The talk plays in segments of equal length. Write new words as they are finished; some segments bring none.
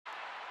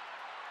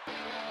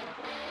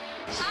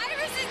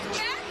Iverson's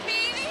back,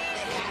 baby!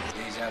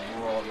 Deja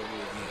vu all over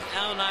again.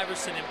 Allen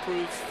Iverson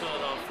improves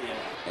Philadelphia.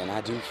 And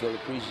I do feel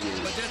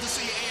appreciated. But just to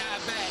see AI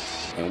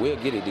back. And we'll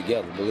get it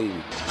together, believe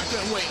me. I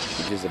couldn't wait.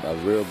 It's just a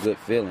real good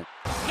feeling.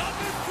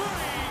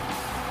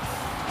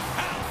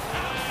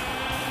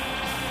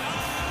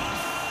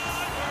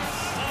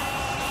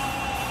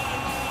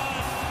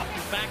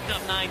 Backed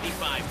up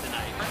 95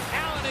 tonight.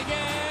 Allen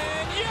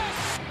again,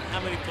 yes! How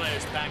many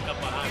players back up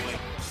a highway?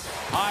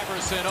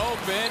 Iverson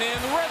open in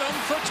rhythm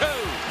for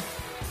two.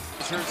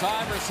 Here's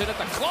Iverson at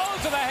the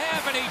close of the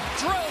half, and he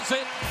drills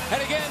it. And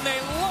again, they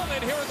love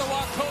it here at the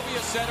Wachovia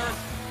Center.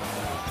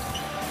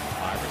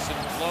 Iverson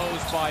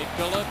blows by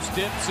Phillips,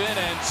 dips in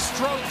and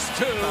strokes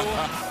two.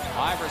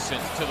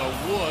 Iverson to the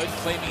wood,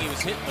 claiming he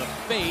was hit in the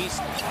face.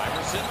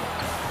 Iverson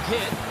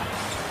hit,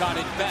 got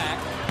it back.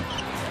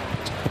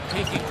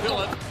 Taking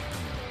Phillips.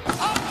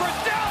 Up for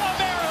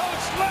Delamere, who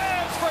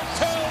slams for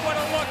two. What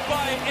a look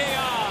by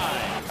AI.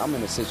 I'm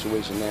in a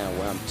situation now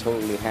where I'm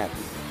totally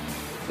happy.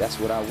 That's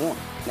what I want.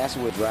 That's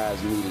what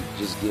drives me to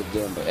just give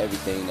them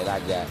everything that I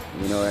got.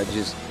 You know, I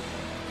just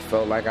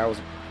felt like I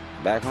was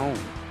back home.